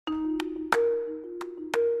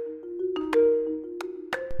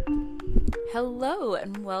Hello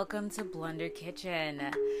and welcome to Blunder Kitchen.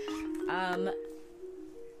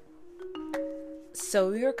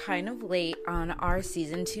 So we were kind of late on our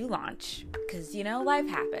season 2 launch because, life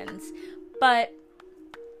happens. But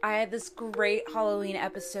I had this great Halloween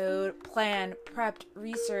episode planned, prepped,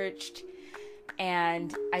 researched,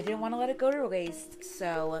 and I didn't want to let it go to waste.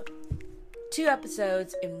 So 2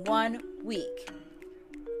 episodes in 1 week.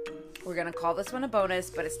 We're going to call this one a bonus,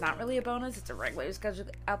 but it's not really a bonus. It's a regularly scheduled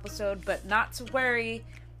episode, but not to worry.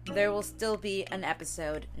 There will still be an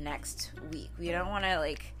episode next week. We don't want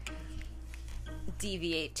to,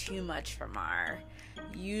 deviate too much from our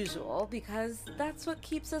usual because that's what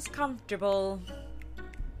keeps us comfortable.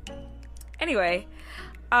 Anyway,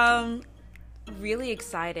 really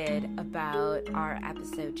excited about our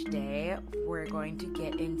episode today. We're going to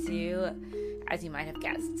get into, as you might have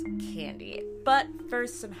guessed, candy. But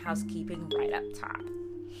first, some housekeeping right up top.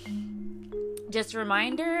 Just a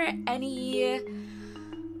reminder, any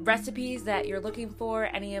recipes that you're looking for,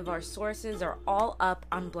 any of our sources are all up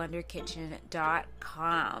on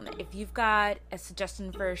blunderkitchen.com. If you've got a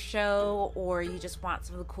suggestion for a show or you just want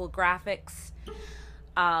some of the cool graphics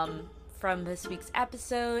from this week's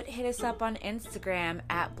episode, hit us up on Instagram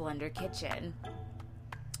at blunderkitchen.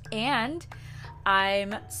 And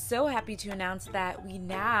I'm so happy to announce that we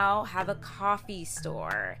now have a coffee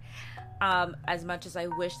store. As much as I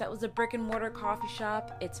wish that was a brick and mortar coffee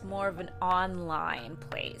shop, it's more of an online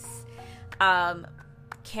place.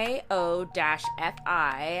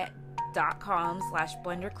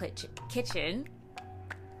 ko-fi.com/blunderkitchen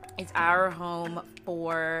is our home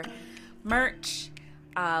for merch,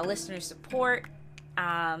 listener support,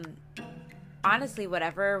 honestly,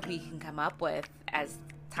 whatever we can come up with as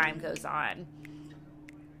time goes on.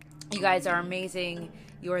 You guys are amazing.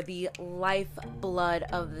 You're the lifeblood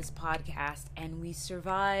of this podcast, and we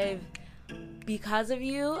survive because of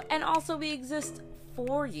you, and also we exist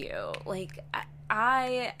for you.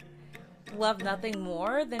 I love nothing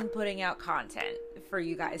more than putting out content for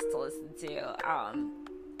you guys to listen to.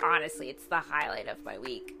 Honestly, it's the highlight of my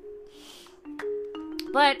week.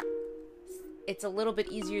 But it's a little bit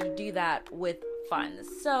easier to do that with funds.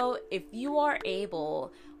 So if you are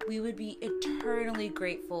able, we would be eternally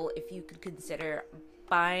grateful if you could consider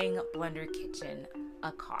buying Blunder Kitchen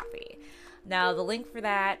a coffee. Now, the link for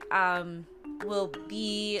that will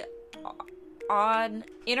be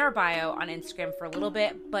in our bio on Instagram for a little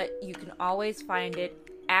bit, but you can always find it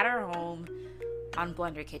at our home on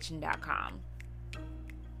blunderkitchen.com.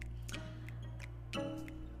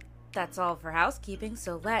 That's all for housekeeping,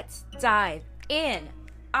 so let's dive in.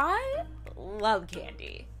 I love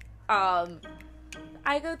candy.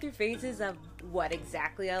 I go through phases of what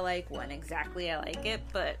exactly I like, when exactly I like it,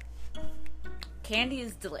 but candy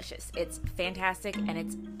is delicious. It's fantastic and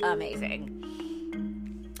it's amazing.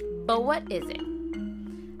 But what is it?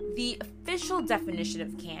 The official definition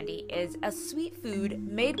of candy is a sweet food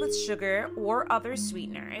made with sugar or other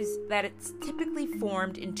sweeteners that it's typically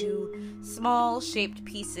formed into small shaped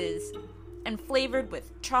pieces and flavored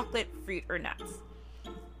with chocolate, fruit, or nuts.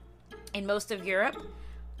 In most of Europe,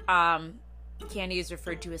 candy is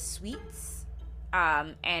referred to as sweets,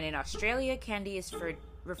 and in Australia, candy is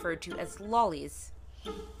referred to as lollies.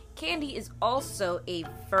 Candy is also a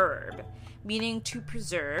verb, meaning to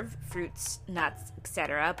preserve fruits, nuts,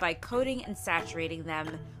 etc. by coating and saturating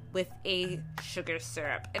them with a sugar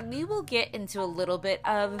syrup. And we will get into a little bit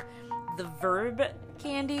of the verb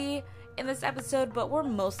candy in this episode, but we're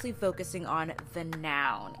mostly focusing on the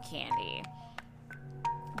noun candy.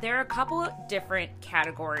 There are a couple of different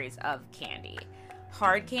categories of candy.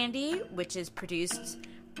 Hard candy, which is produced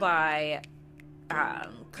by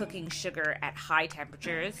cooking sugar at high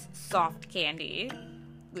temperatures. Soft candy,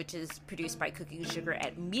 which is produced by cooking sugar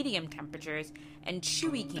at medium temperatures. And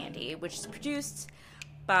chewy candy, which is produced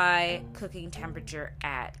by cooking sugar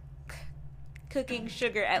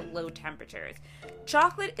at low temperatures.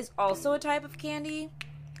 Chocolate is also a type of candy,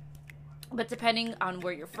 but depending on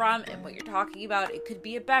where you're from and what you're talking about, it could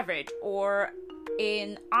be a beverage or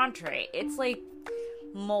an entree. It's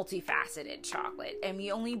multifaceted chocolate, and we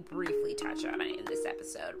only briefly touch on it in this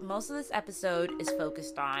episode. Most of this episode is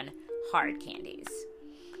focused on hard candies.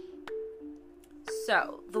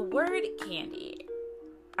 So, the word candy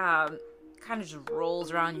kind of just rolls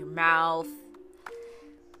around your mouth,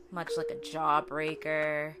 much like a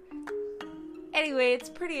jawbreaker. Anyway, it's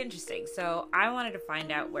pretty interesting, so I wanted to find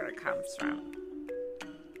out where it comes from.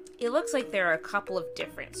 It looks like there are a couple of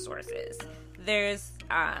different sources. There's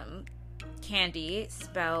candy,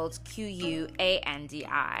 spelled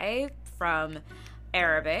Qandi, from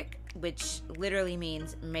Arabic, which literally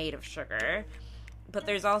means made of sugar. But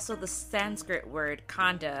there's also the Sanskrit word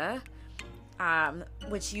kanda,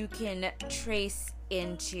 which you can trace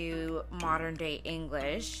into modern day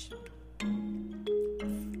English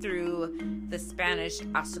through the Spanish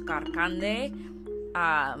azúcar candy,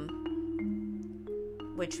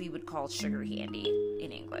 which we would call sugar candy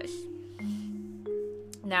in English.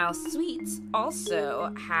 Now, sweets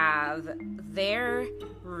also have their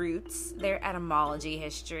roots, their etymology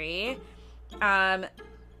history.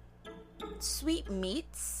 Sweet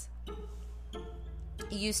meats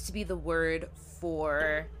used to be the word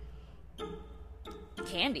for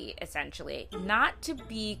candy, essentially. Not to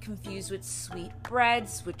be confused with sweet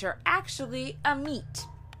breads, which are actually a meat.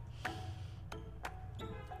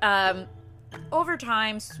 Over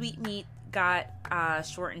time, sweet meat got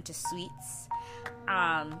shortened to sweets,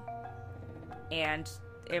 and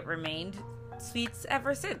it remained sweets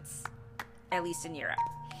ever since, at least in Europe.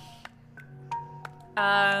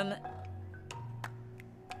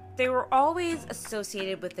 They were always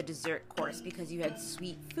associated with the dessert course because you had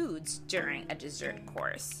sweet foods during a dessert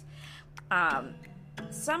course.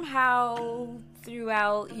 Somehow,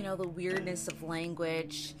 throughout, the weirdness of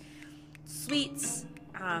language, sweets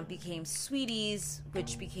became sweeties,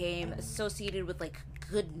 which became associated with,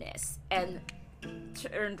 goodness, and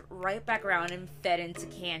turned right back around and fed into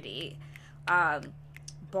candy.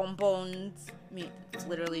 Bonbons, it's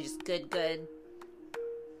literally just good.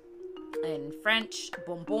 In French,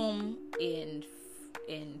 bonbon. In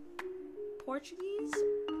Portuguese,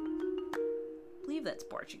 I believe that's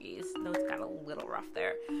Portuguese. No, it's got a little rough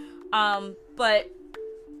there. But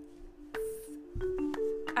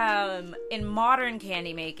in modern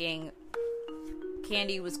candy making,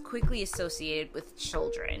 candy was quickly associated with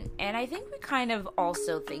children, and I think we kind of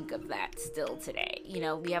also think of that still today.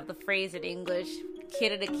 We have the phrase in English,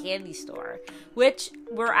 kid at a candy store, which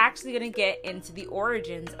we're actually going to get into the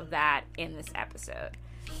origins of that in this episode.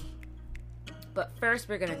 But first,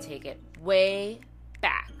 we're going to take it way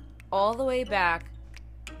back, all the way back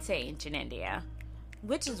to ancient India,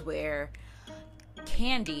 which is where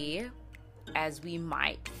candy, as we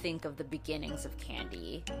might think of the beginnings of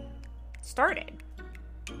candy, started.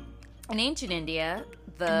 In ancient India,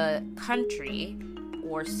 the country,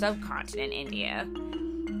 or subcontinent India,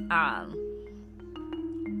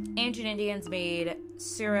 ancient Indians made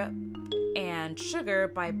syrup and sugar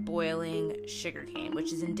by boiling sugarcane,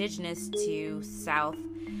 which is indigenous to South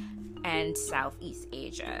and Southeast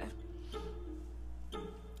Asia.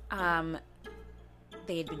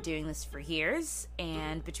 They had been doing this for years,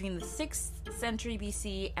 and between the 6th century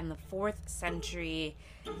BC and the 4th century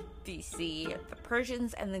BC, the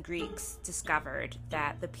Persians and the Greeks discovered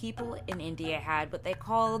that the people in India had what they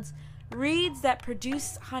called reeds that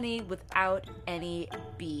produce honey without any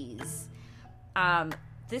bees.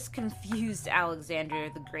 This confused Alexander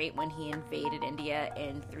the Great when he invaded India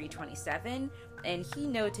in 327, and he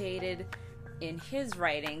notated in his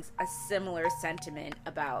writings a similar sentiment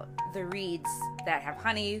about the reeds that have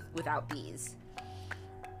honey without bees.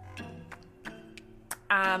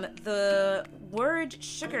 The word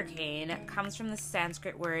sugarcane comes from the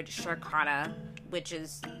Sanskrit word sharkana, which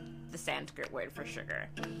is the Sanskrit word for sugar.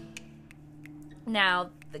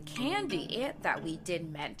 Now, the candy that we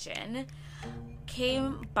did mention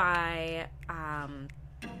came by,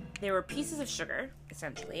 they were pieces of sugar,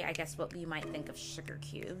 essentially, I guess what we might think of sugar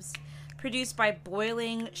cubes, produced by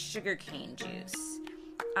boiling sugarcane juice.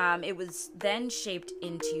 It was then shaped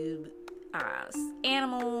into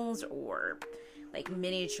animals or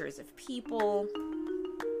miniatures of people.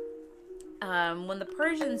 When the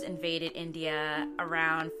Persians invaded India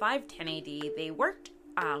around 510 AD, they worked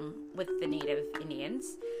with the native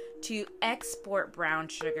Indians to export brown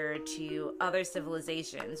sugar to other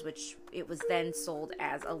civilizations, which it was then sold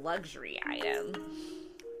as a luxury item.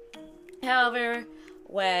 However,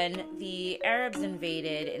 when the Arabs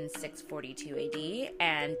invaded in 642 AD,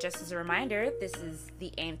 and just as a reminder, this is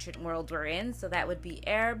the ancient world we're in, so that would be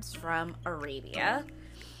Arabs from Arabia.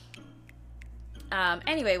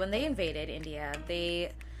 Anyway, when they invaded India,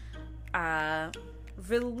 they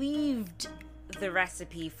relieved the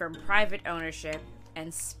recipe from private ownership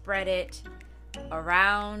and spread it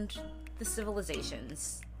around the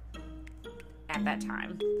civilizations at that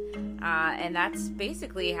time. And that's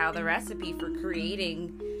basically how the recipe for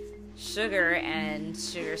creating sugar and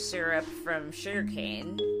sugar syrup from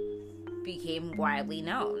sugarcane became widely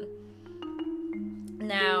known.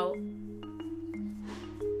 Now,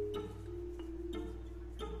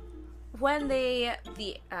 when the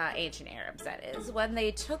ancient Arabs, that is, when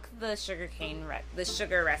they took the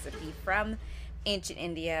sugar recipe from ancient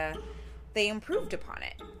India, they improved upon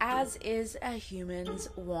it, as is a humans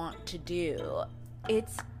want to do.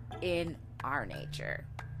 It's in our nature.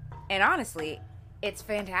 And honestly, it's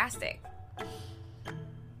fantastic.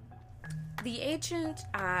 The ancient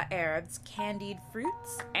Arabs candied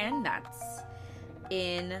fruits and nuts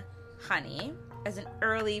in honey as an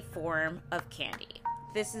early form of candy.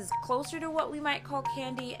 This is closer to what we might call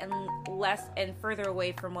candy and less and further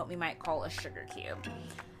away from what we might call a sugar cube.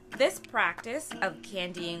 This practice of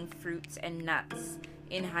candying fruits and nuts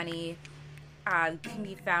in honey can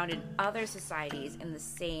be found in other societies in the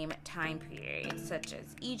same time period, such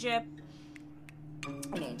as Egypt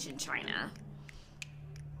and ancient China.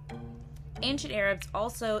 Ancient Arabs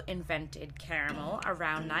also invented caramel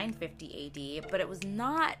around 950 AD, but it was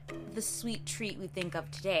not the sweet treat we think of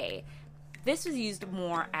today. This was used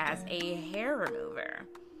more as a hair remover,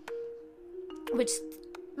 which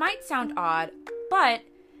might sound odd, but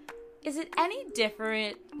is it any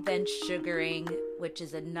different than sugaring, which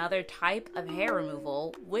is another type of hair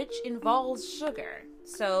removal, which involves sugar?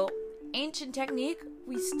 So, ancient technique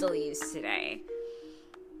we still use today.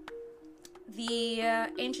 The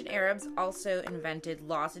ancient Arabs also invented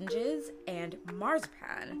lozenges and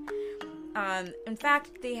marzipan. In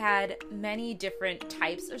fact, they had many different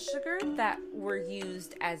types of sugar that were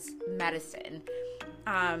used as medicine.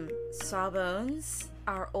 Sawbones,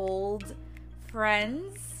 our old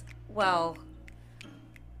friends, well,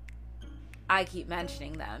 I keep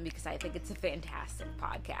mentioning them because I think it's a fantastic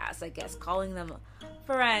podcast. I guess calling them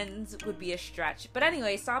friends would be a stretch. But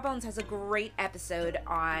anyway, Sawbones has a great episode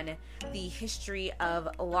on the history of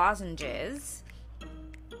lozenges.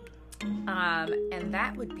 And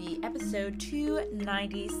that would be episode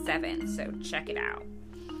 297, so check it out.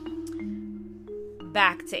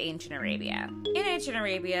 Back to ancient Arabia. In ancient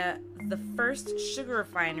Arabia, the first sugar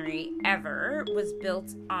refinery ever was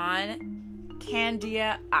built on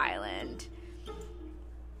Candia Island,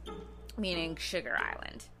 meaning Sugar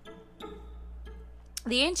Island.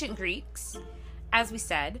 The ancient Greeks, as we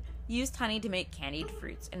said, used honey to make candied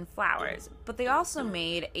fruits and flowers, but they also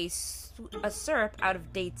made a syrup out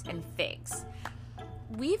of dates and figs.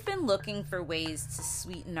 We've been looking for ways to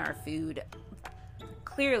sweeten our food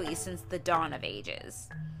clearly since the dawn of ages.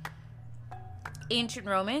 Ancient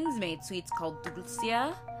Romans made sweets called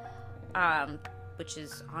dulcia, which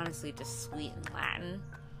is honestly just sweet in Latin.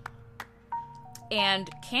 And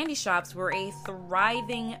candy shops were a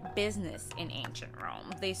thriving business in ancient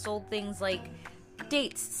Rome. They sold things like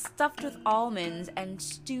dates stuffed with almonds and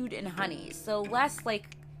stewed in honey, so less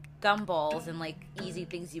like gumballs and like easy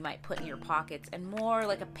things you might put in your pockets, and more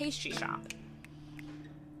like a pastry shop.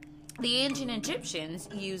 The ancient Egyptians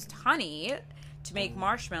used honey to make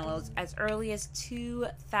marshmallows as early as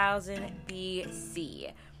 2000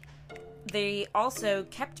 BC. They also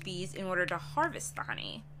kept bees in order to harvest the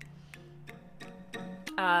honey.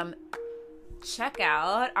 Check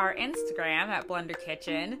out our Instagram at Blender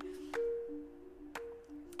Kitchen.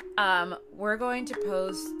 We're going to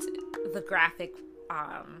post the graphic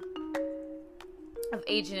of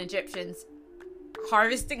ancient Egyptians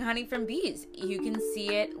harvesting honey from bees. You can see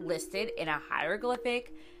it listed in a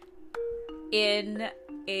hieroglyphic in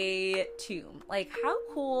a tomb. Like, how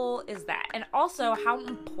cool is that? And also how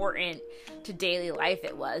important to daily life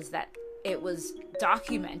it was that it was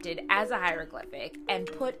documented as a hieroglyphic and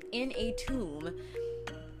put in a tomb,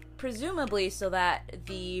 presumably so that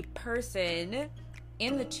the person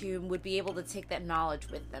in the tomb would be able to take that knowledge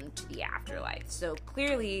with them to the afterlife. So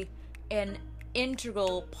clearly an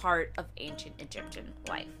integral part of ancient Egyptian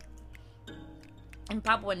life. In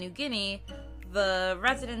Papua New Guinea, the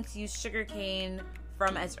residents used sugarcane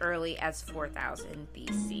from as early as 4000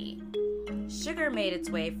 BC. Sugar made its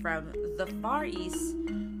way from the Far East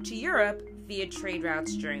to Europe via trade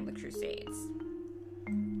routes during the Crusades.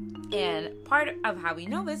 And part of how we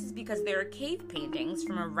know this is because there are cave paintings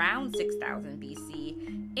from around 6000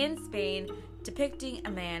 BC in Spain depicting a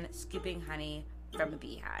man scooping honey from a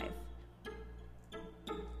beehive.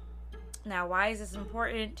 Now, why is this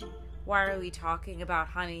important? Why are we talking about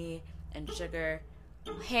honey and sugar?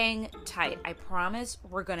 Hang tight. I promise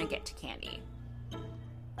we're going to get to candy.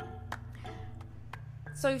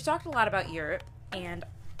 So we've talked a lot about Europe, and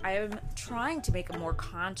I'm trying to make a more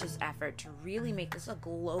conscious effort to really make this a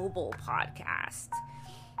global podcast.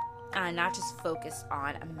 Not just focus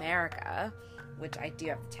on America, which I do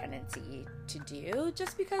have a tendency to do,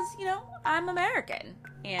 just because, I'm American.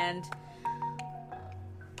 And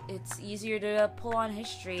it's easier to pull on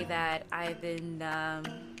history that I've been,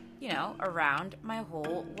 around my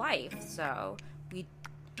whole life. So we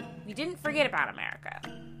didn't forget about America.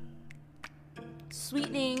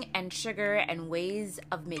 Sweetening and sugar and ways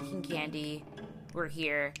of making candy were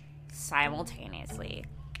here simultaneously.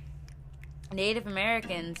 Native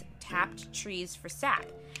Americans tapped trees for sap,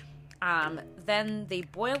 Then they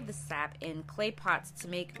boiled the sap in clay pots to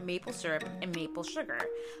make maple syrup and maple sugar.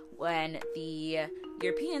 When the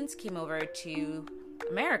Europeans came over to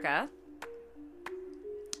America,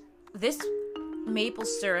 this maple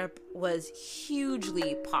syrup was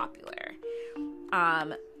hugely popular.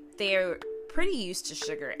 They're pretty used to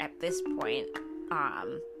sugar at this point.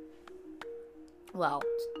 Well,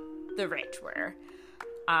 the rich were.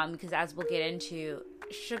 Because as we'll get into,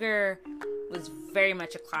 sugar was very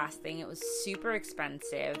much a class thing. It was super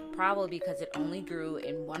expensive, probably because it only grew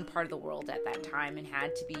in one part of the world at that time and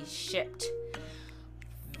had to be shipped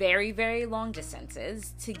very, very long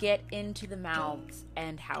distances to get into the mouths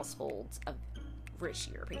and households of rich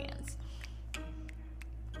Europeans.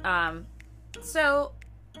 So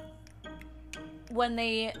when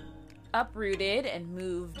they uprooted and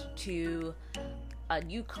moved to a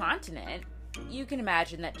new continent, you can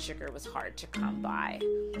imagine that sugar was hard to come by.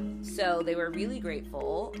 So they were really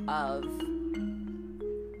grateful of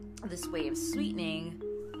this way of sweetening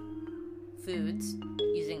foods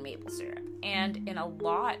using maple syrup. And in a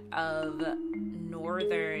lot of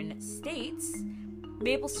northern states,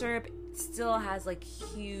 maple syrup still has like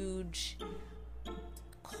huge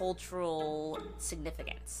cultural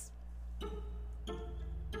significance.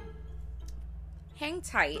 Hang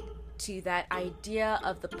tight to that idea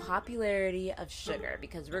of the popularity of sugar,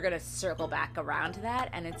 because we're going to circle back around to that,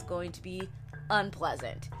 and it's going to be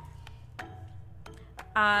unpleasant.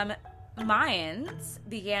 Mayans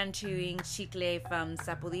began chewing chicle from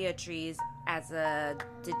sapodilla trees as a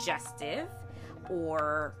digestive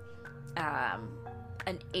or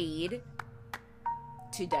an aid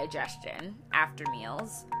to digestion after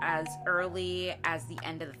meals as early as the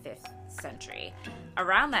end of the 5th century.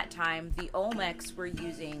 Around that time, the Olmecs were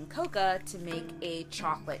using coca to make a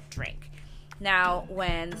chocolate drink. Now,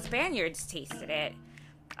 when the Spaniards tasted it,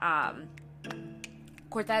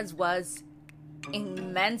 Cortez was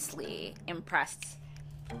immensely impressed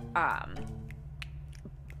by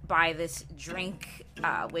this drink,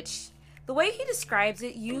 which, the way he describes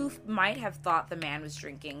it, you might have thought the man was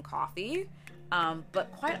drinking coffee.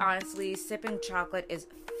 But quite honestly, sipping chocolate is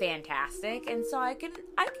fantastic, and so I can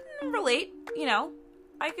relate. You know,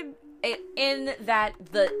 in that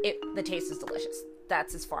the taste is delicious.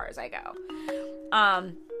 That's as far as I go.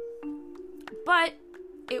 But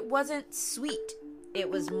it wasn't sweet. It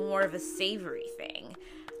was more of a savory thing.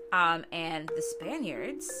 And the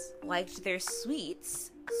Spaniards liked their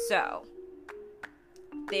sweets, so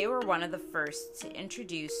they were one of the first to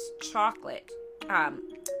introduce chocolate.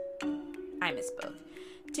 I misspoke.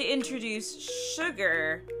 To introduce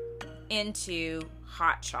sugar into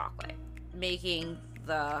hot chocolate, making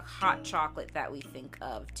the hot chocolate that we think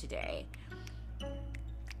of today.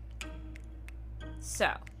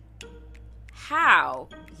 So, how,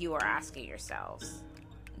 you are asking yourselves,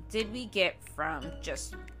 did we get from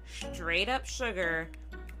just straight up sugar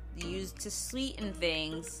used to sweeten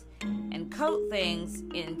things and coat things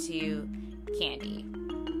into candy?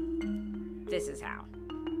 This is how.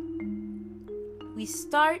 We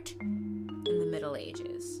start in the Middle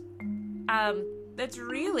Ages. That's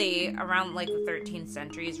really around like the 13th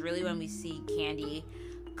century is really when we see candy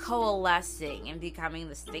coalescing and becoming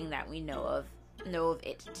this thing that we know of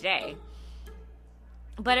it today.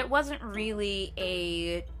 But it wasn't really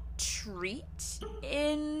a treat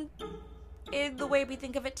in the way we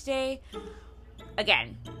think of it today.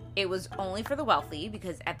 Again, it was only for the wealthy,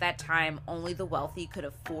 because at that time only the wealthy could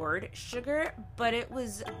afford sugar, but it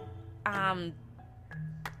was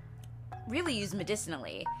really used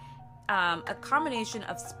medicinally. A combination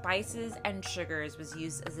of spices and sugars was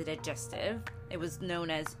used as a digestive. It was known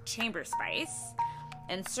as chamber spice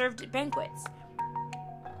and served at banquets.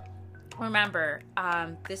 Remember,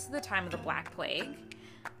 this is the time of the Black Plague.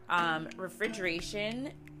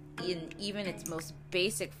 Refrigeration, in even its most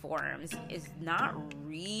basic forms, is not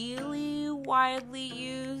really widely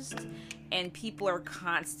used, and people are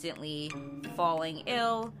constantly falling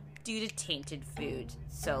ill due to tainted food.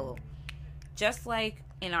 So, just like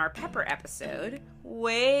in our pepper episode,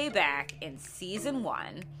 way back in season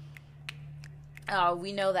 1,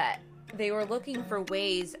 we know that they were looking for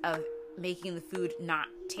ways of making the food not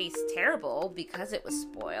taste terrible because it was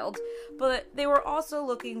spoiled, but they were also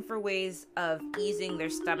looking for ways of easing their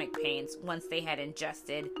stomach pains once they had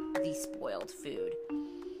ingested the spoiled food.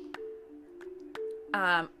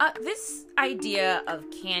 This idea of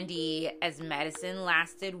candy as medicine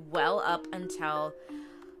lasted well up until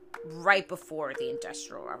right before the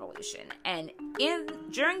Industrial Revolution. And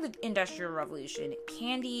during the Industrial Revolution,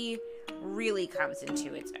 candy really comes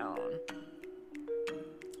into its own.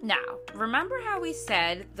 Now, remember how we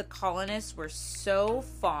said the colonists were so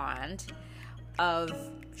fond of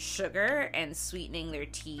sugar and sweetening their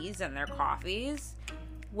teas and their coffees?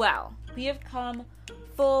 Well, we have come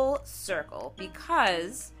full circle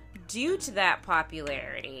because due to that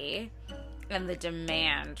popularity and the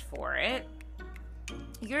demand for it,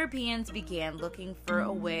 Europeans began looking for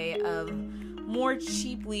a way of more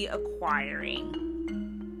cheaply acquiring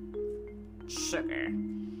sugar.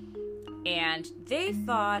 And they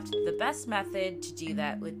thought the best method to do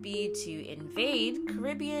that would be to invade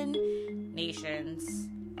Caribbean nations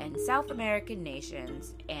and South American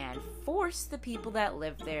nations and force the people that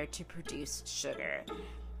lived there to produce sugar.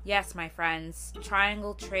 Yes, my friends,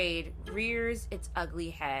 triangle trade rears its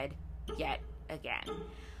ugly head yet again.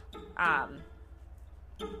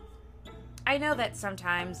 I know that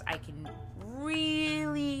sometimes I can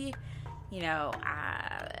really,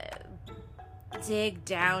 dig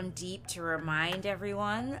down deep to remind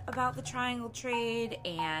everyone about the triangle trade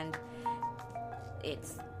and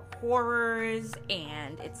its horrors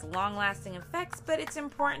and its long-lasting effects, but it's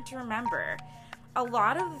important to remember a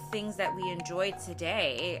lot of the things that we enjoy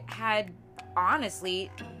today had, honestly,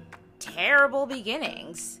 terrible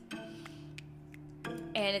beginnings.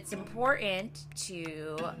 And it's important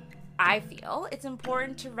I feel it's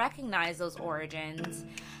important to recognize those origins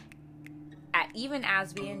even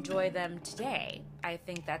as we enjoy them today. I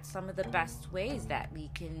think that's some of the best ways that we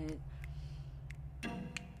can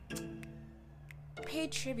pay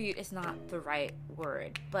tribute is not the right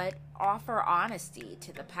word, but offer honesty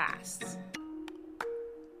to the past.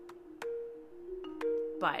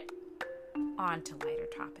 But on to lighter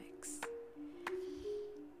topics.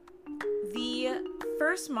 The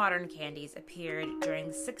first modern candies appeared during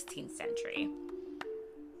the 16th century.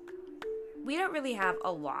 We don't really have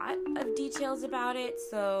a lot of details about it,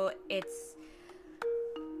 so it's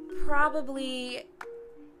probably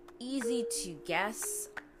easy to guess.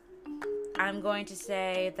 I'm going to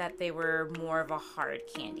say that they were more of a hard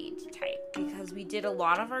candied type because we did a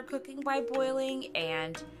lot of our cooking by boiling,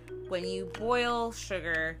 and when you boil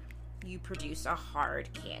sugar, you produce a hard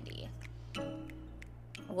candy.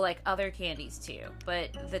 Well, like other candies too,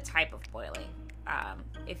 but the type of boiling.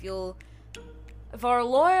 If our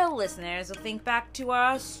loyal listeners will think back to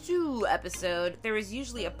our stew episode, there is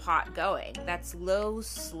usually a pot going. That's low,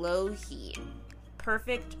 slow heat.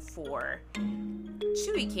 Perfect for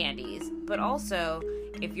chewy candies, but also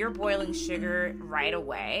if you're boiling sugar right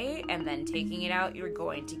away and then taking it out, you're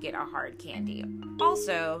going to get a hard candy.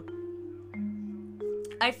 Also,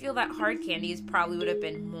 I feel that hard candies probably would have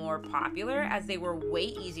been more popular as they were way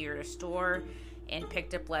easier to store and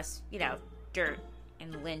picked up less, dirt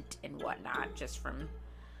and lint and whatnot just from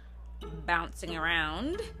bouncing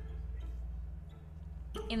around.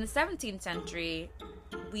 In the 17th century,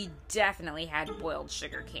 we definitely had boiled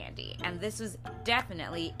sugar candy, and this was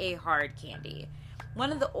definitely a hard candy.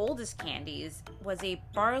 One of the oldest candies was a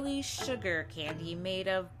barley sugar candy made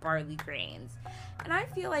of barley grains. And I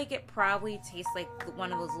feel like it probably tastes like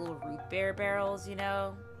one of those little root beer barrels,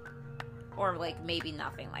 or like maybe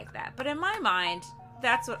nothing like that. But in my mind,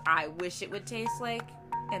 that's what I wish it would taste like,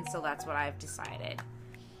 and so that's what I've decided.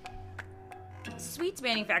 Sweets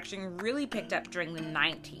manufacturing really picked up during the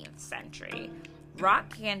 19th century. Rock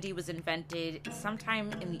candy was invented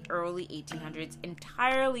sometime in the early 1800s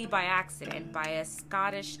entirely by accident by a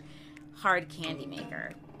Scottish hard candy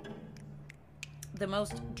maker. The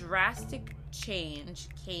most drastic change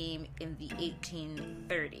came in the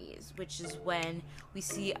 1830s, which is when we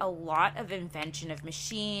see a lot of invention of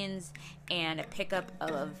machines and a pickup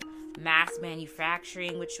of mass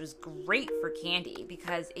manufacturing, which was great for candy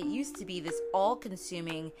because it used to be this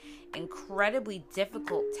all-consuming, incredibly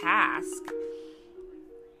difficult task.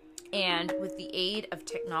 And with the aid of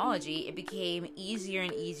technology, it became easier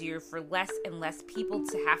and easier for less and less people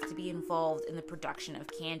to have to be involved in the production of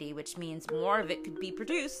candy, which means more of it could be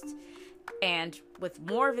produced. And with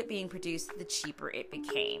more of it being produced, the cheaper it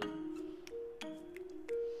became.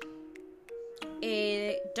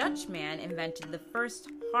 A Dutch man invented the first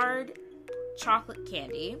hard chocolate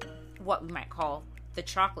candy, what we might call the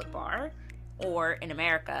chocolate bar, or in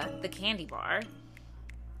America, the candy bar,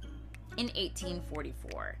 in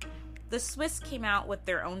 1844. The Swiss came out with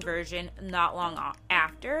their own version not long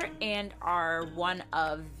after and are one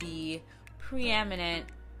of the preeminent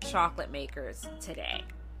chocolate makers today.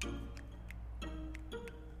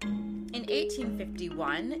 In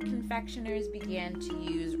 1851, confectioners began to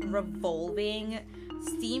use revolving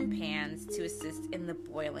steam pans to assist in the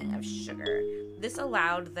boiling of sugar. This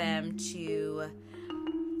allowed them to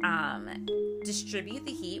distribute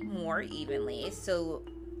the heat more evenly, so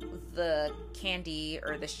the candy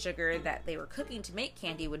or the sugar that they were cooking to make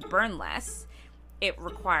candy would burn less, it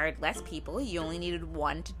required less people. You only needed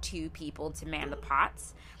 1 to 2 people to man the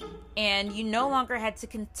pots. And you no longer had to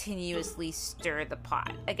continuously stir the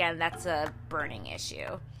pot. Again, that's a burning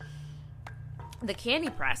issue. The candy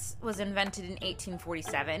press was invented in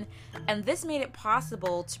 1847, and this made it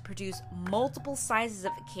possible to produce multiple sizes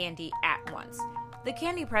of candy at once. The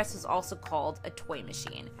candy press was also called a toy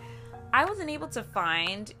machine. I wasn't able to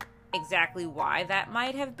find exactly why that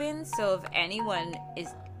might have been, so if anyone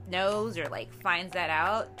knows or finds that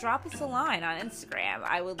out, drop us a line on Instagram.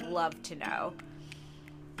 I would love to know.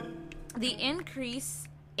 The increase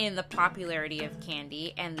in the popularity of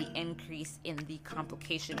candy and the increase in the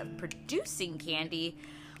complication of producing candy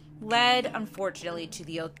led, unfortunately, to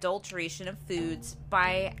the adulteration of foods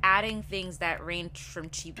by adding things that ranged from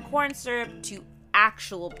cheap corn syrup to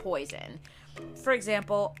actual poison. For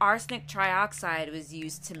example, arsenic trioxide was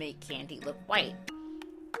used to make candy look white.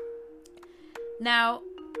 Now,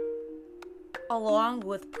 along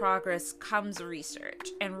with progress comes research,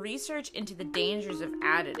 and research into the dangers of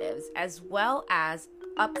additives, as well as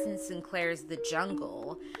Upton Sinclair's The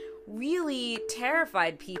Jungle, really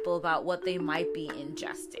terrified people about what they might be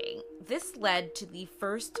ingesting. This led to the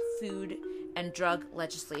first food and drug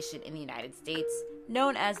legislation in the United States,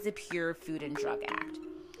 known as the Pure Food and Drug Act.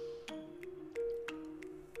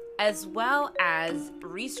 As well as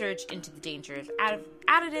research into the dangers of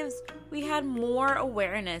additives, we had more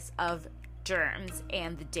awareness of germs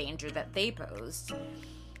and the danger that they posed.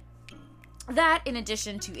 That, in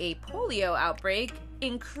addition to a polio outbreak,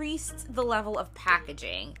 increased the level of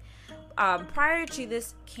packaging. Prior to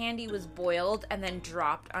this, candy was boiled and then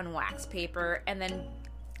dropped on wax paper and then,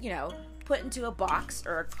 put into a box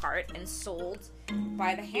or a cart and sold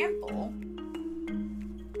by the handful.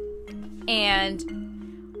 And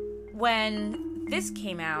when this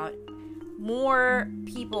came out, more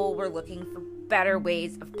people were looking for better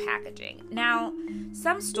ways of packaging. Now,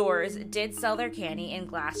 some stores did sell their candy in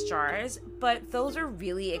glass jars, but those are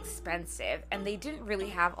really expensive, and they didn't really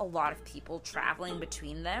have a lot of people traveling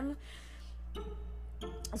between them.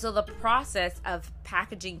 So the process of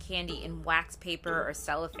packaging candy in wax paper or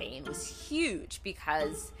cellophane was huge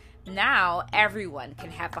because now everyone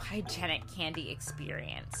can have a hygienic candy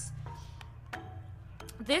experience.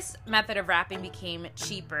 This method of wrapping became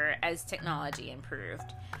cheaper as technology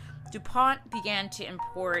improved. DuPont began to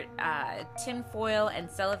import tinfoil and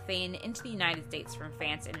cellophane into the United States from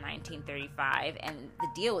France in 1935, and the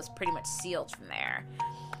deal was pretty much sealed from there.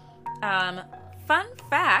 Fun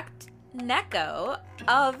fact, Necco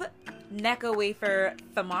of Necco Wafer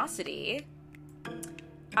Famosity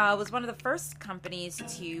was one of the first companies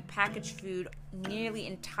to package food nearly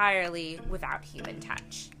entirely without human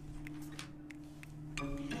touch.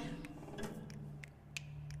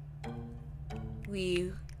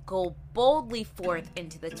 We go boldly forth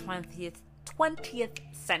into the 20th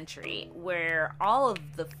century, where all of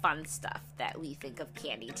the fun stuff that we think of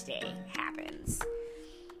candy today happens.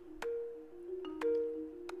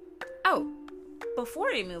 Oh,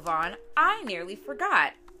 before we move on, I nearly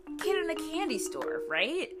forgot. Kid in a candy store,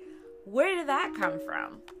 right? Where did that come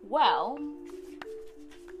from? Well,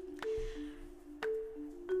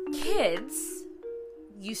 kids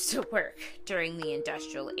used to work during the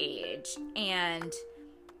industrial age, and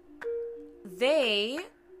they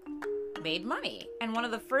made money. And one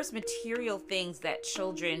of the first material things that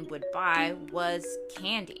children would buy was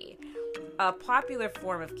candy. A popular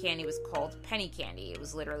form of candy was called penny candy. It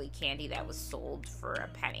was literally candy that was sold for a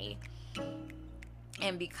penny.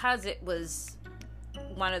 And because it was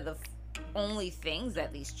one of the only things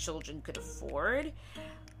that these children could afford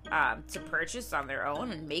to purchase on their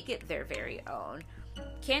own and make it their very own,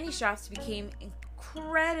 candy shops became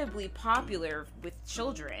incredibly popular with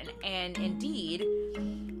children, and indeed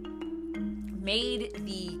made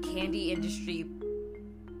the candy industry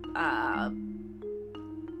I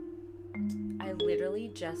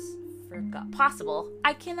literally just forgot. Possible.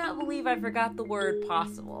 I cannot believe I forgot the word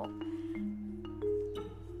possible.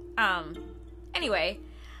 Anyway,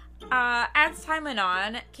 as time went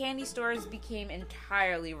on, candy stores became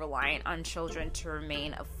entirely reliant on children to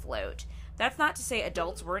remain afloat. That's not to say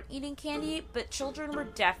adults weren't eating candy, but children were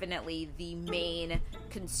definitely the main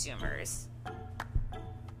consumers.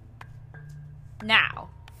 Now,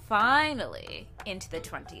 finally, into the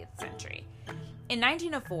 20th century. In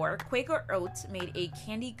 1904, Quaker Oats made a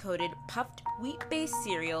candy-coated puffed wheat-based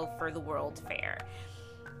cereal for the World Fair.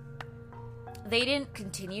 They didn't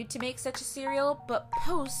continue to make such a cereal, but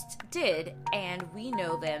Post did, and we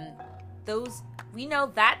know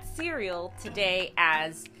that cereal today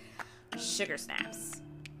as Sugar Snaps.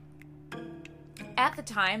 At the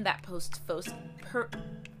time that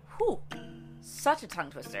such a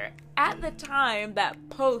tongue twister. At the time that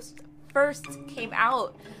Post first came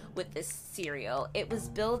out with this cereal, it was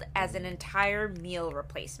billed as an entire meal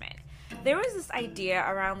replacement. There was this idea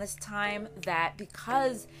around this time that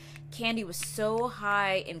because candy was so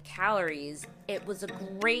high in calories, it was a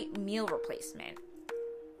great meal replacement.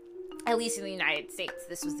 At least in the United States,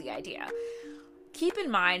 this was the idea. Keep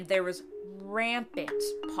in mind, there was rampant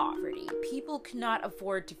poverty. People could not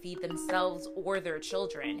afford to feed themselves or their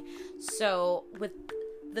children. So with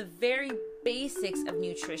the very basics of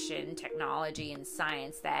nutrition, technology, and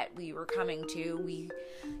science that we were coming to, we,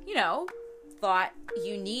 thought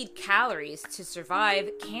you need calories to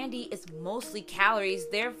survive. Candy is mostly calories,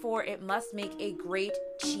 therefore it must make a great,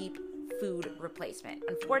 cheap food replacement.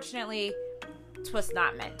 Unfortunately, it was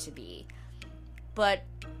not meant to be. But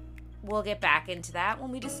we'll get back into that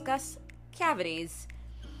when we discuss cavities.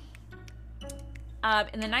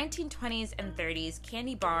 In the 1920s and 30s,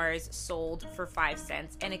 candy bars sold for 5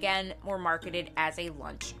 cents and again were marketed as a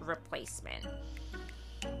lunch replacement.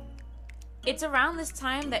 It's around this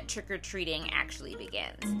time that trick-or-treating actually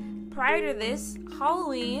begins. Prior to this,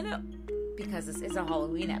 Halloween, because this is a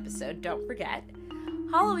Halloween episode, don't forget,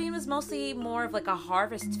 Halloween was mostly more of like a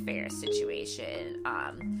harvest fair situation.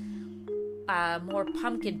 More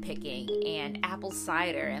pumpkin picking and apple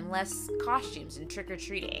cider and less costumes and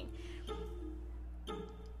trick-or-treating.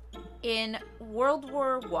 In World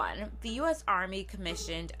War I, the U.S. Army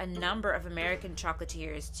commissioned a number of American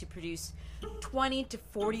chocolatiers to produce 20 to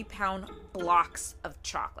 40 pound blocks of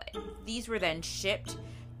chocolate. These were then shipped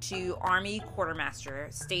to Army quartermaster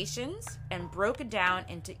stations and broken down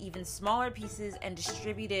into even smaller pieces and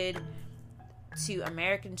distributed to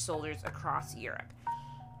American soldiers across Europe.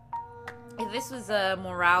 And this was a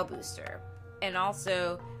morale booster. And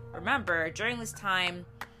also, remember, during this time,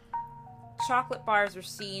 chocolate bars were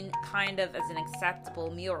seen kind of as an acceptable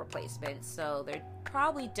meal replacement, so there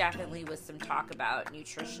probably definitely was some talk about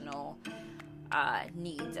nutritional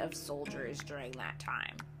needs of soldiers during that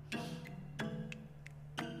time.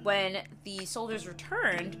 When the soldiers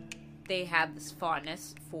returned, they had this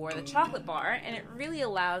fondness for the chocolate bar, and it really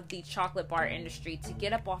allowed the chocolate bar industry to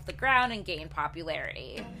get up off the ground and gain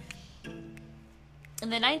popularity. In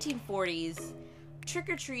the 1940s,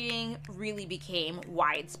 trick-or-treating really became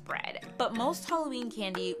widespread, but most Halloween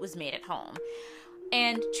candy was made at home.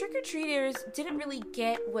 And trick-or-treaters didn't really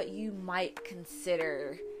get what you might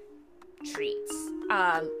consider treats.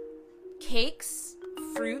 Cakes,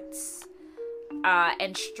 fruits,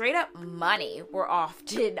 and straight-up money were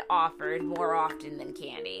often offered more often than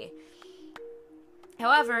candy.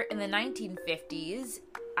 However, in the 1950s,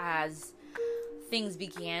 as things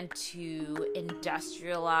began to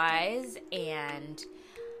industrialize and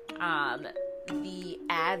the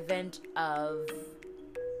advent of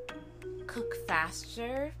cook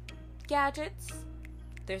faster gadgets,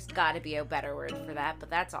 there's got to be a better word for that, but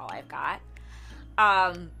that's all I've got,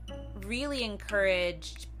 really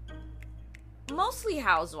encouraged mostly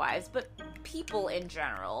housewives, but people in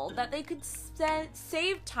general, that they could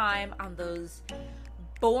save time on those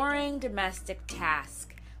boring domestic tasks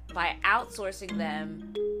by outsourcing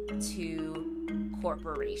them to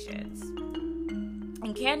corporations.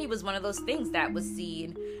 And candy was one of those things that was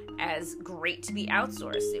seen as great to be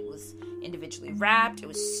outsourced. It was individually wrapped, it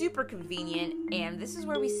was super convenient, and this is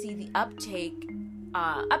where we see the uptick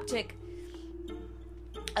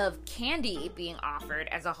of candy being offered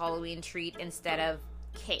as a Halloween treat instead of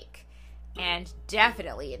cake, and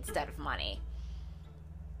definitely instead of money.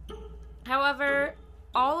 However,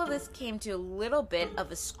 all of this came to a little bit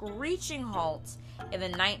of a screeching halt in the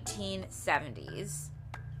 1970s.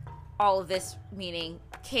 All of this meaning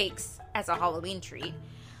cakes as a Halloween treat.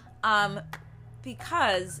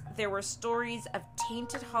 Because there were stories of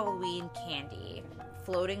tainted Halloween candy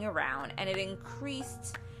floating around, and it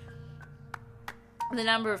increased the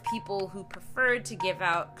number of people who preferred to give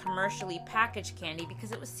out commercially packaged candy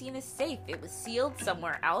because it was seen as safe. It was sealed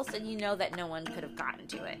somewhere else, and you know that no one could have gotten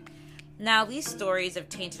to it. Now, these stories of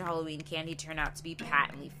tainted Halloween candy turn out to be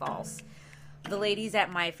patently false. The ladies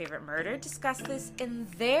at My Favorite Murder discussed this in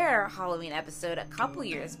their Halloween episode a couple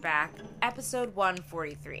years back, episode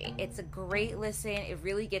 143. It's a great listen. It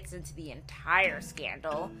really gets into the entire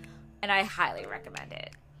scandal, and I highly recommend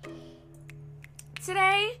it.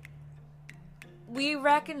 Today, we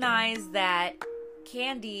recognize that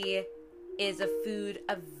candy is a food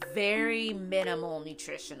of very minimal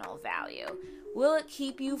nutritional value. Will it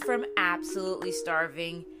keep you from absolutely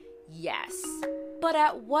starving? Yes. But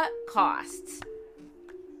at what cost?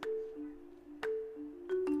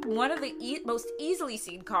 One of the most easily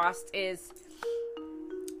seen costs is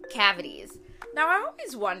cavities. Now, I've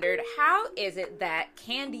always wondered, how is it that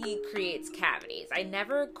candy creates cavities? I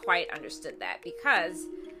never quite understood that because,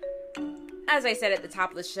 as I said at the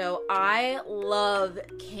top of the show, I love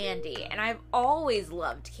candy, and I've always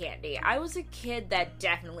loved candy. I was a kid that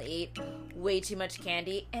definitely ate way too much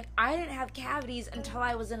candy, and I didn't have cavities until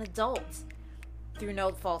I was an adult, through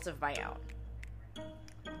no fault of my own.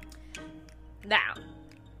 Now,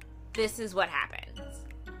 this is what happens.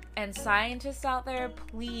 And scientists out there,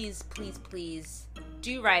 please, please, please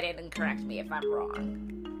do write in and correct me if I'm wrong.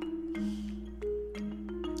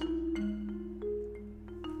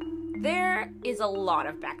 There is a lot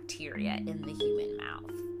of bacteria in the human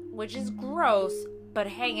mouth, which is gross, but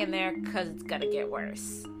hang in there because it's gonna get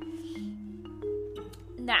worse.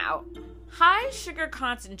 Now, high sugar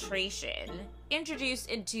concentration introduced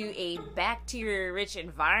into a bacteria-rich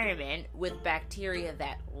environment with bacteria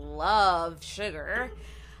that love sugar,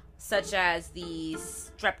 such as the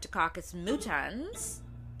Streptococcus mutans,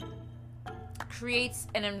 creates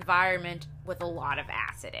an environment with a lot of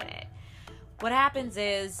acid in it. What happens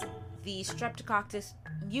is the Streptococcus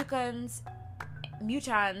mutans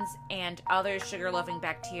and other sugar-loving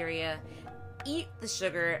bacteria eat the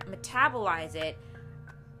sugar, metabolize it,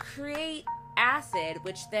 create acid,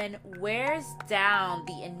 which then wears down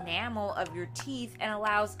the enamel of your teeth and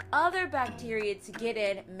allows other bacteria to get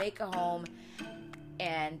in, make a home,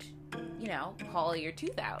 and, hollow your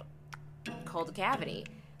tooth out, called a cavity.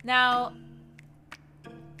 Now,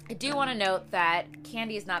 I do want to note that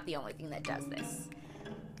candy is not the only thing that does this.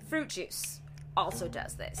 Fruit juice also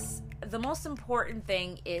does this. The most important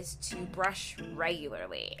thing is to brush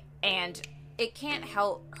regularly, and it can't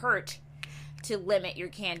hurt to limit your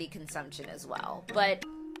candy consumption as well. But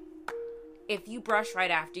if you brush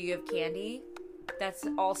right after you have candy, that's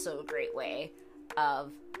also a great way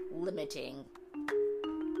of limiting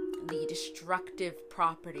the destructive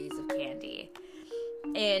properties of candy.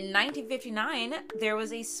 In 1959, there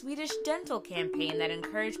was a Swedish dental campaign that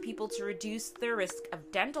encouraged people to reduce the risk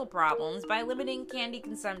of dental problems by limiting candy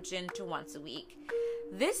consumption to once a week.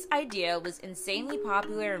 This idea was insanely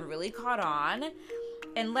popular and really caught on,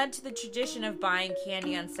 and led to the tradition of buying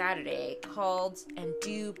candy on Saturday called, and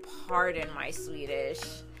do pardon my Swedish,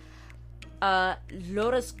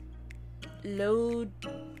 Lodesgodis.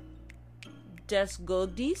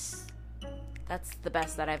 That's the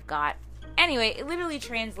best that I've got. Anyway, it literally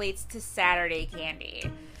translates to Saturday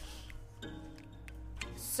candy.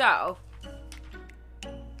 So,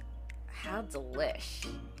 how delish.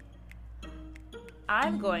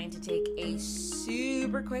 I'm going to take a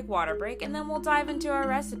super quick water break, and then we'll dive into our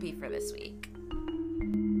recipe for this week.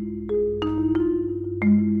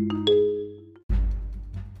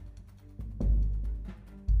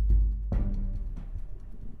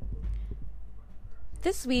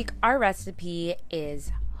 This week, our recipe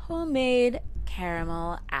is homemade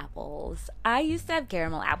caramel apples. I used to have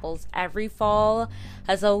caramel apples every fall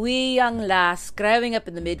as a wee young lass growing up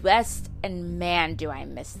in the Midwest, and man, do I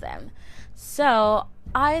miss them. So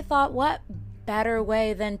I thought, what better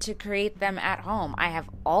way than to create them at home? I have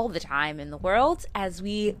all the time in the world, as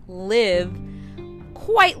we live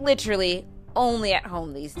quite literally only at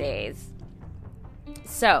home these days.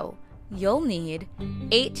 So you'll need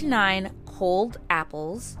 8 to 9 cold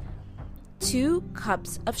apples, 2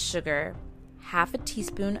 cups of sugar, half a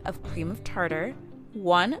teaspoon of cream of tartar,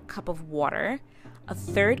 1 cup of water, a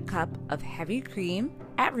 1/3 cup of heavy cream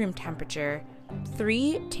at room temperature,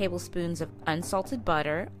 3 tablespoons of unsalted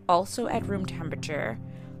butter, also at room temperature,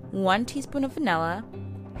 1 teaspoon of vanilla,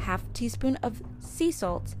 half teaspoon of sea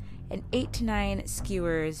salt, and 8 to 9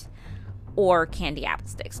 skewers or candy apple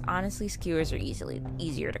sticks. Honestly, skewers are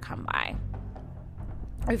easier to come by.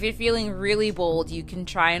 If you're feeling really bold, you can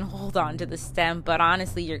try and hold on to the stem, but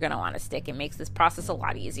honestly, you're going to want a stick. It makes this process a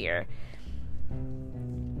lot easier.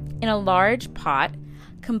 In a large pot,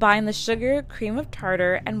 combine the sugar, cream of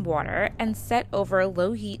tartar, and water and set over a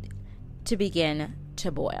low heat to begin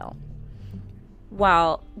to boil.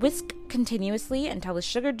 While whisk continuously until the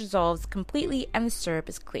sugar dissolves completely and the syrup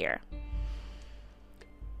is clear.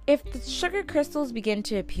 If the sugar crystals begin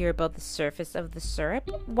to appear above the surface of the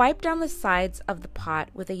syrup, wipe down the sides of the pot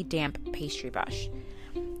with a damp pastry brush.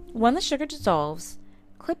 When the sugar dissolves,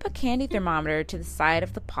 clip a candy thermometer to the side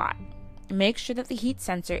of the pot. Make sure that the heat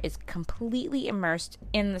sensor is completely immersed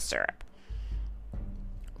in the syrup.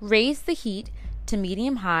 Raise the heat to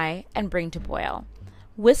medium-high and bring to boil.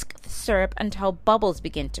 Whisk the syrup until bubbles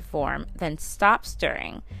begin to form, then stop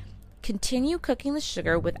stirring. Continue cooking the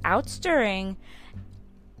sugar without stirring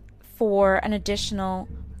for an additional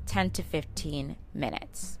 10 to 15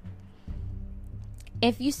 minutes.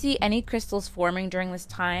 If you see any crystals forming during this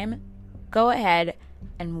time, go ahead,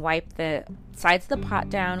 and wipe the sides of the pot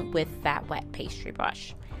down with that wet pastry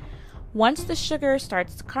brush. Once the sugar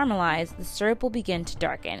starts to caramelize, the syrup will begin to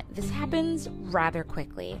darken. This happens rather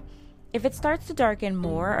quickly. If it starts to darken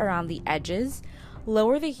more around the edges,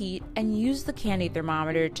 lower the heat and use the candy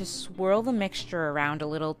thermometer to swirl the mixture around a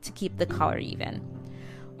little to keep the color even.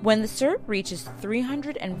 When the syrup reaches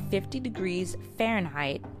 350 degrees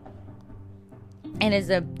Fahrenheit and is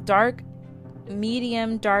a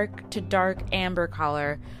medium dark to dark amber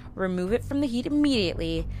color, remove it from the heat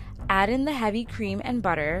immediately. Add in the heavy cream and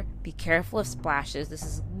butter. Be careful of splashes. This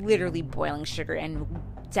is literally boiling sugar and will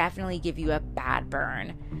definitely give you a bad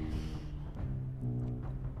burn.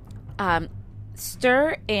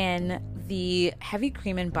 Stir in the heavy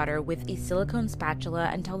cream and butter with a silicone spatula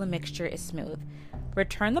until the mixture is smooth.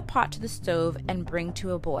 Return the pot to the stove and bring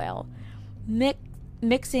to a boil,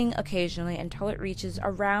 mixing occasionally until it reaches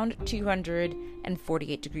around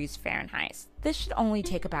 248 degrees Fahrenheit. This should only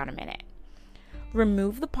take about a minute.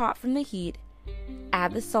 Remove the pot from the heat,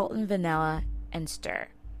 add the salt and vanilla, and stir.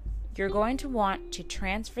 You're going to want to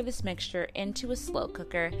transfer this mixture into a slow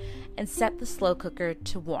cooker and set the slow cooker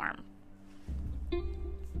to warm.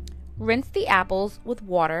 Rinse the apples with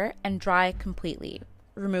water and dry completely.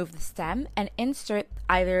 Remove the stem and insert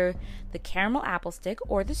either the caramel apple stick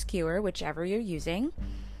or the skewer, whichever you're using.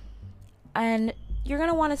 And you're going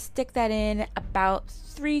to want to stick that in about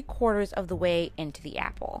 3/4 of the way into the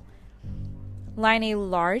apple. Line a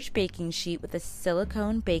large baking sheet with a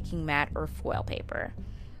silicone baking mat or foil paper.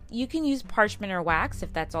 You can use parchment or wax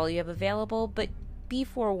if that's all you have available, but be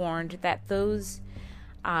forewarned that those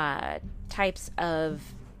types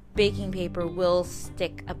of baking paper will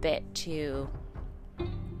stick a bit to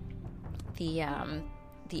the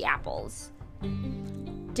apples.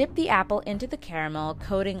 Dip the apple into the caramel,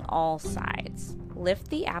 coating all sides. Lift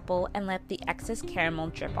the apple and let the excess caramel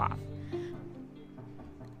drip off.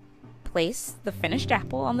 Place the finished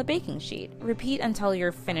apple on the baking sheet. Repeat until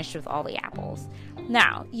you're finished with all the apples.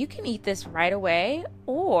 Now, you can eat this right away,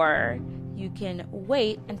 or you can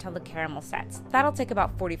wait until the caramel sets. That'll take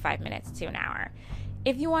about 45 minutes to an hour.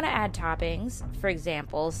 If you want to add toppings, for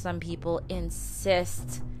example, some people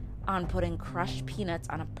insist on putting crushed peanuts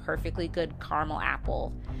on a perfectly good caramel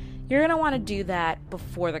apple. You're going to want to do that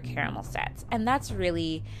before the caramel sets, and that's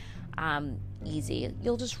really easy.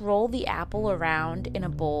 You'll just roll the apple around in a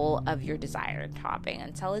bowl of your desired topping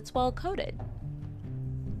until it's well coated.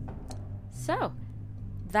 So,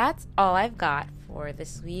 that's all I've got for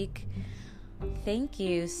this week. Thank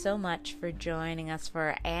you so much for joining us for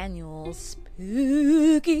our annual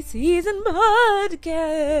Spooky Season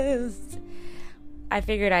podcast. I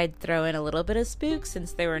figured I'd throw in a little bit of spook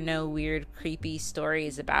since there were no weird, creepy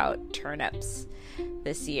stories about turnips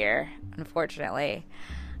this year, unfortunately.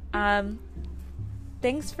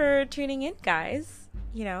 Thanks for tuning in, guys.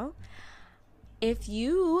 If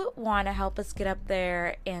you want to help us get up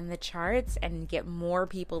there in the charts and get more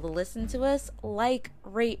people to listen to us,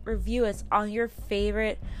 rate, review us on your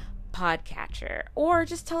favorite podcatcher, or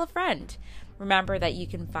just tell a friend. Remember that you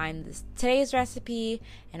can find today's recipe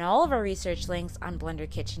and all of our research links on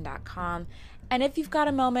blenderkitchen.com. And if you've got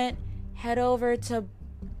a moment, head over to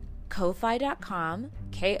ko-fi.com,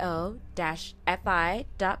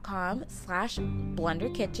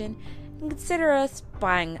 ko-fi.com/blenderkitchen,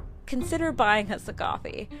 and consider buying us a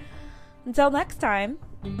coffee. Until next time,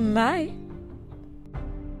 bye.